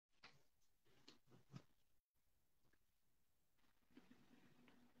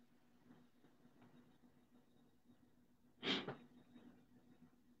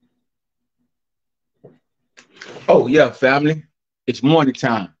Oh, yeah, family. It's morning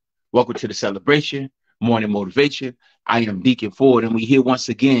time. Welcome to the celebration, morning motivation. I am Deacon Ford, and we here once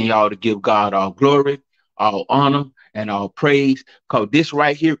again, y'all, to give God all glory, all honor, and all praise. Because this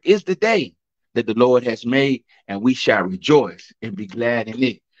right here is the day that the Lord has made, and we shall rejoice and be glad in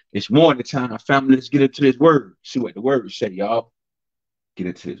it. It's morning time, family. Let's get into this word. See what the word say, y'all. Get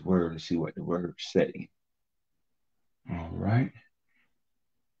into this word and see what the word say. All right.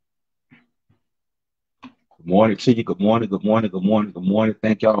 Good morning to you. Good morning. Good morning. Good morning. Good morning.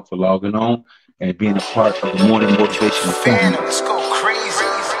 Thank y'all for logging on and being a part of the morning motivational family. Phantom, let's go crazy.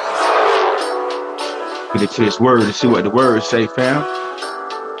 Get into this word and see what the word say, fam.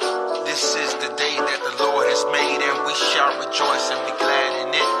 This is the day that the Lord has made, and we shall rejoice and be glad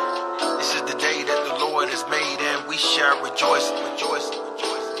in it. This is the day that the Lord has made, and we shall rejoice.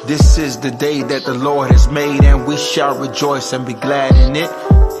 This is the day that the Lord has made, and we shall rejoice and be glad in it.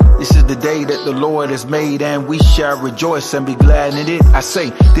 This is the day that the Lord has made, and we shall rejoice and be glad in it. I say,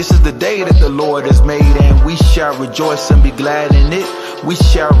 this is the day that the Lord has made, and we shall rejoice and be glad in it. We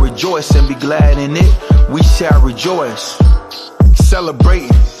shall rejoice and be glad in it. We shall rejoice.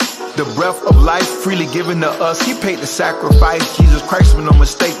 Celebrating the breath of life freely given to us. He paid the sacrifice. Jesus Christ, with no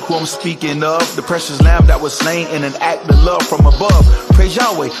mistake, who I'm speaking of. The precious lamb that was slain in an act of love from above. Praise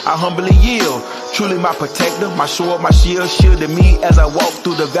Yahweh, I humbly yield. Truly my protector, my sword, my shield, shielding me as I walk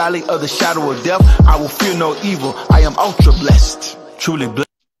through the valley of the shadow of death. I will fear no evil. I am ultra blessed, truly blessed.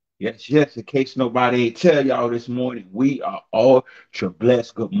 Yes. In case nobody ain't tell y'all this morning, we are all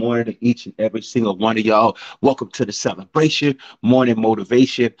blessed. Good morning to each and every single one of y'all. Welcome to the celebration, morning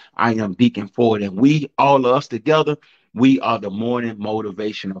motivation. I am Deacon Ford, and we, all of us together, we are the morning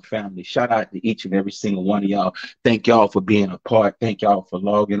motivational family. Shout out to each and every single one of y'all. Thank y'all for being a part. Thank y'all for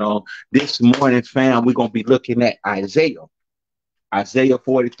logging on. This morning, fam, we're going to be looking at Isaiah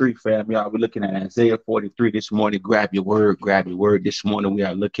 43, fam. Y'all, we're looking at Isaiah 43 this morning. Grab your word, grab your word. This morning, we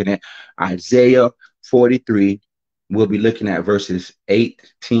are looking at Isaiah 43. We'll be looking at verses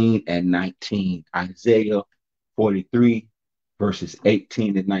 18 and 19. Isaiah 43, verses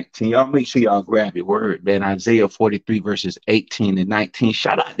 18 and 19. Y'all make sure y'all grab your word, man. Isaiah 43, verses 18 and 19.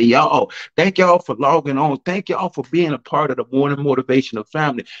 Shout out to y'all. Thank y'all for logging on. Thank y'all for being a part of the morning motivational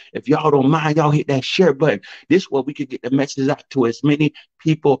family. If y'all don't mind, y'all hit that share button. This way we can get the message out to as many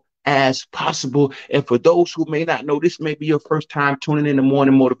people as possible. And for those who may not know, this may be your first time tuning in the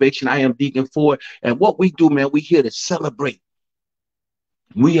morning motivation. I am Deacon Ford. And what we do, man, we here to celebrate.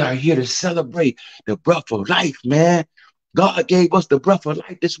 We are here to celebrate the breath of life, man. God gave us the breath of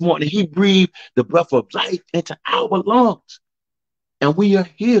life this morning. He breathed the breath of life into our lungs. And we are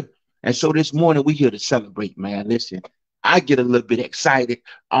here. And so this morning, we're here to celebrate, man. Listen, I get a little bit excited.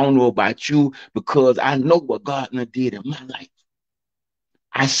 I don't know about you because I know what God did in my life.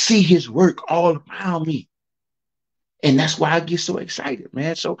 I see his work all around me. And that's why I get so excited,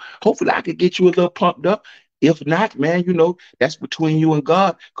 man. So hopefully I could get you a little pumped up. If not, man, that's between you and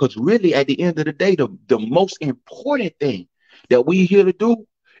God. Because really, at the end of the day, the most important thing that we here to do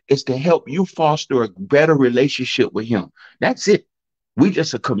is to help you foster a better relationship with him. That's it. We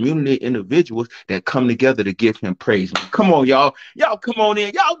just a community of individuals that come together to give him praise. Come on, y'all. Y'all come on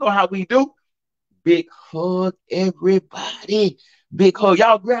in. Y'all know how we do. Big hug, everybody. Big hug.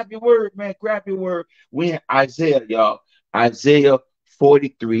 Y'all grab your word, man. Grab your word. We're in Isaiah, y'all. Isaiah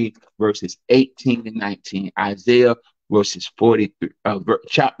 43, verses 18 and 19. Isaiah verses 43,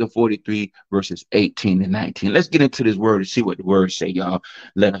 chapter 43, verses 18 and 19. Let's get into this word and see what the word say, y'all.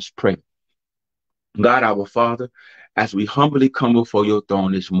 Let us pray. God, our Father, as we humbly come before your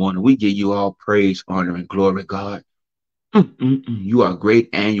throne this morning, we give you all praise, honor, and glory, God. You are great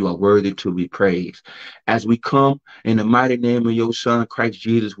and you are worthy to be praised. As we come in the mighty name of your Son, Christ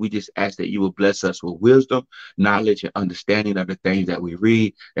Jesus, we just ask that you will bless us with wisdom, knowledge, and understanding of the things that we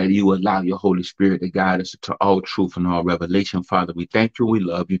read, that you will allow your Holy Spirit to guide us to all truth and all revelation. Father, we thank you. We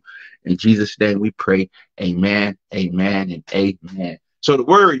love you. In Jesus' name we pray. Amen, amen, and amen. So the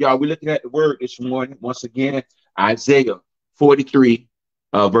word, y'all, we're looking at the word this morning. Once again, Isaiah 43,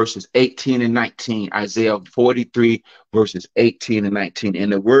 verses 18 and 19. Isaiah 43, verses 18 and 19.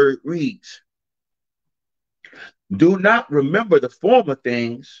 And the word reads, do not remember the former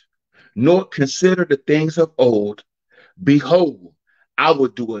things, nor consider the things of old. Behold, I will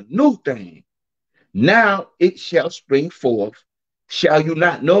do a new thing. Now it shall spring forth. Shall you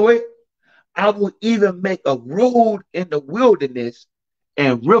not know it? I will even make a road in the wilderness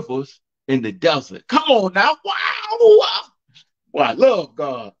and rivers in the desert. Come on now. Wow. Well, I love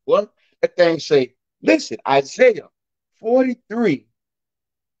God. What? That thing say, listen, Isaiah 43,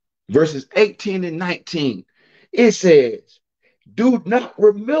 verses 18 and 19. It says, do not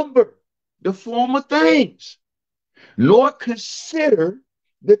remember the former things, nor consider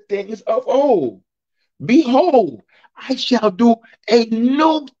the things of old. Behold, I shall do a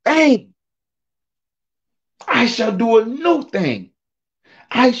new thing. I shall do a new thing.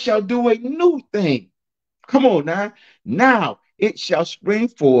 I shall do a new thing. Come on now. Now it shall spring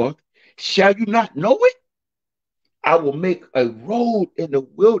forth. Shall you not know it? I will make a road in the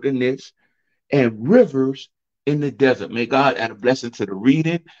wilderness and rivers in the desert. May God add a blessing to the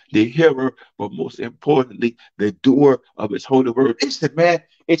reading, the hearer, but most importantly, the doer of his holy word. Listen, man,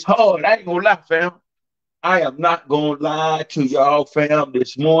 it's hard. I ain't gonna lie, fam. I am not gonna lie to y'all, fam.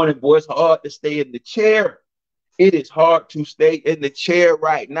 This morning, boy, it's hard to stay in the chair. It is hard to stay in the chair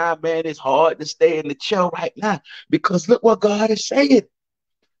right now, man. It's hard to stay in the chair right now because look what God is saying.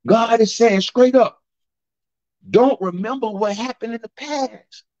 God is saying straight up, don't remember what happened in the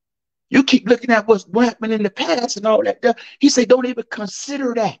past. You keep looking at what happened in the past and all that. He said, don't even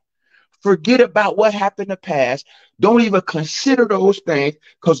consider that. Forget about what happened in the past. Don't even consider those things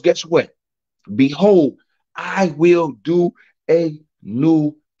because guess what? Behold, I will do a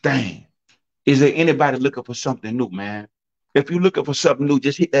new thing. Is there anybody looking for something new, man? If you're looking for something new,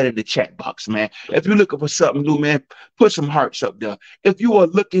 just hit that in the chat box, man. If you're looking for something new, man, put some hearts up there. If you are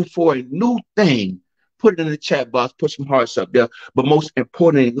looking for a new thing, put it in the chat box, put some hearts up there. But most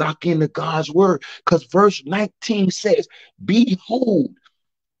importantly, lock into God's word because verse 19 says, behold,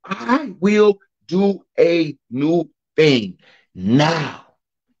 I will do a new thing now.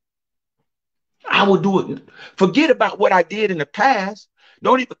 I will do it. Forget about what I did in the past.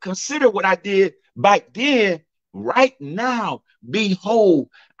 Don't even consider what I did back then. Right now, behold,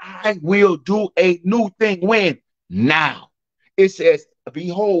 I will do a new thing. When? Now. It says,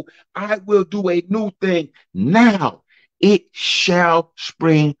 behold, I will do a new thing now. It shall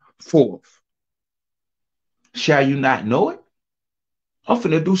spring forth. Shall you not know it? I'm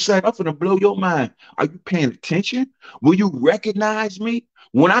finna do something. I'm finna blow your mind. Are you paying attention? Will you recognize me?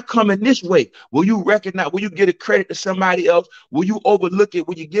 When I come in this way, will you recognize, will you give a credit to somebody else? Will you overlook it?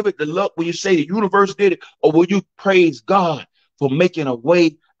 Will you give it the luck? Will you say the universe did it? Or will you praise God for making a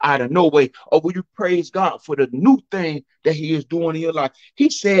way out of no way? Or will you praise God for the new thing that he is doing in your life? He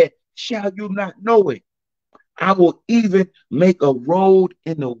said, shall you not know it? I will even make a road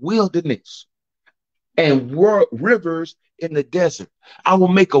in the wilderness and rivers in the desert. I will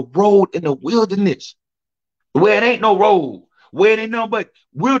make a road in the wilderness where it ain't no road, where it ain't no but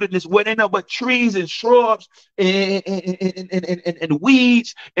wilderness, where it ain't no but trees and shrubs and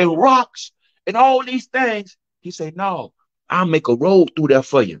weeds and rocks and all these things. He said, no, I'll make a road through there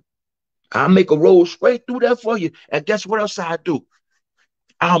for you. I'll make a road straight through there for you. And guess what else I do?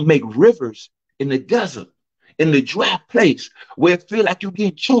 I'll make rivers in the desert, in the dry place where it feel like you're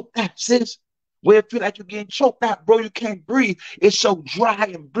getting choked out, sis. Where it feel like you're getting choked out, bro. You can't breathe. It's so dry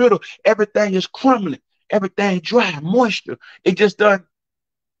and brittle. Everything is crumbling. Everything dry, moisture. It just done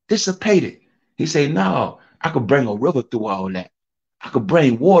dissipated. He said, no, I could bring a river through all that. I could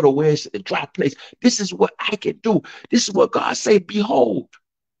bring water where it's a dry place. This is what I can do. This is what God said, behold,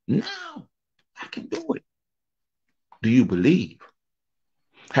 now I can do it. Do you believe?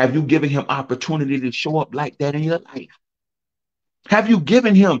 Have you given him opportunity to show up like that in your life? Have you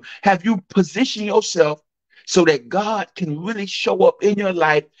given him, have you positioned yourself so that God can really show up in your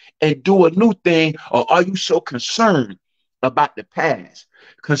life and do a new thing? Or are you so concerned about the past,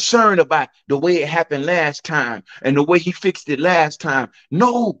 concerned about the way it happened last time and the way he fixed it last time?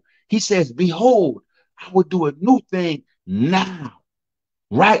 No, he says, behold, I will do a new thing now.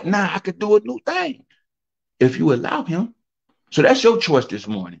 Right now, I could do a new thing if you allow him. So that's your choice this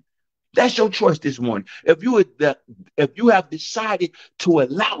morning. That's your choice this morning. If you have decided to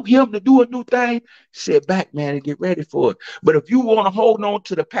allow him to do a new thing, sit back, man, and get ready for it. But if you want to hold on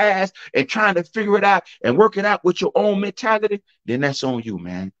to the past and trying to figure it out and work it out with your own mentality, then that's on you,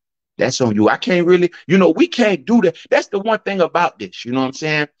 man. That's on you. I can't really, we can't do that. That's the one thing about this, you know what I'm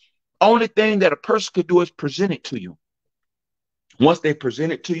saying? Only thing that a person could do is present it to you. Once they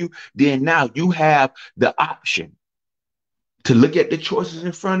present it to you, then now you have the option to look at the choices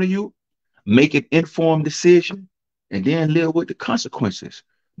in front of you, make an informed decision, and then live with the consequences.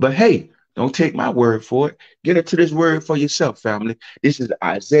 But hey, don't take my word for it. Get into this word for yourself, family. This is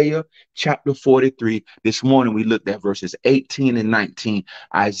Isaiah chapter 43. This morning we looked at verses 18 and 19.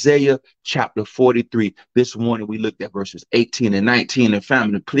 Isaiah chapter 43. This morning we looked at verses 18 and 19. And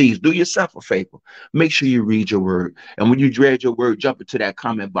family, please do yourself a favor. Make sure you read your word. And when you read your word, jump into that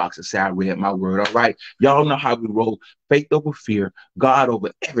comment box and say, I read my word. All right. Y'all know how we roll. Faith over fear, God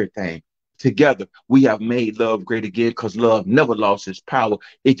over everything. Together, we have made love great again because love never lost its power.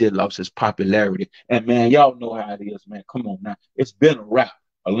 It just lost its popularity. And man, y'all know how it is, man. Come on now. It's been a wrap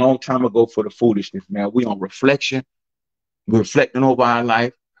a long time ago for the foolishness, man. We on reflection. We're reflecting over our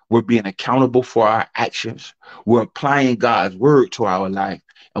life. We're being accountable for our actions. We're applying God's word to our life.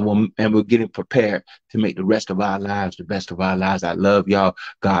 And we're getting prepared to make the rest of our lives the best of our lives. I love y'all.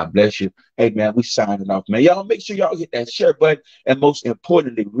 God bless you. Hey, man, we signing off, man. Y'all make sure y'all hit that share button. And most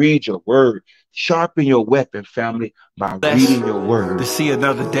importantly, read your word. Sharpen your weapon, family, by reading your word. To see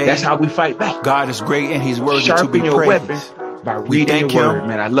another day. That's how we fight back. God is great and he's worthy Sharpen to be praised. your weapon by reading your word,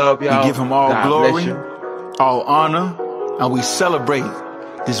 man. I love y'all. We give him all God glory, all honor, and we celebrate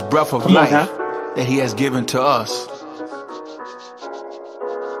this breath of life that he has given to us.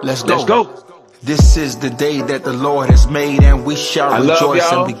 Let's go. Let's go. This is the day that the Lord has made, and we shall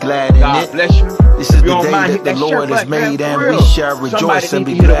rejoice and be glad in God it. Bless you. This is the day that the Lord has made, and we shall rejoice and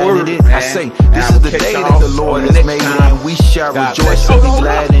be glad in it. I say, this is the day that the Lord has made, and we shall rejoice and be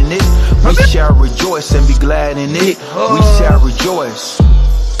glad in it. We shall rejoice and be glad in it. We shall rejoice.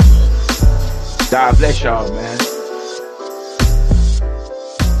 God bless y'all, man.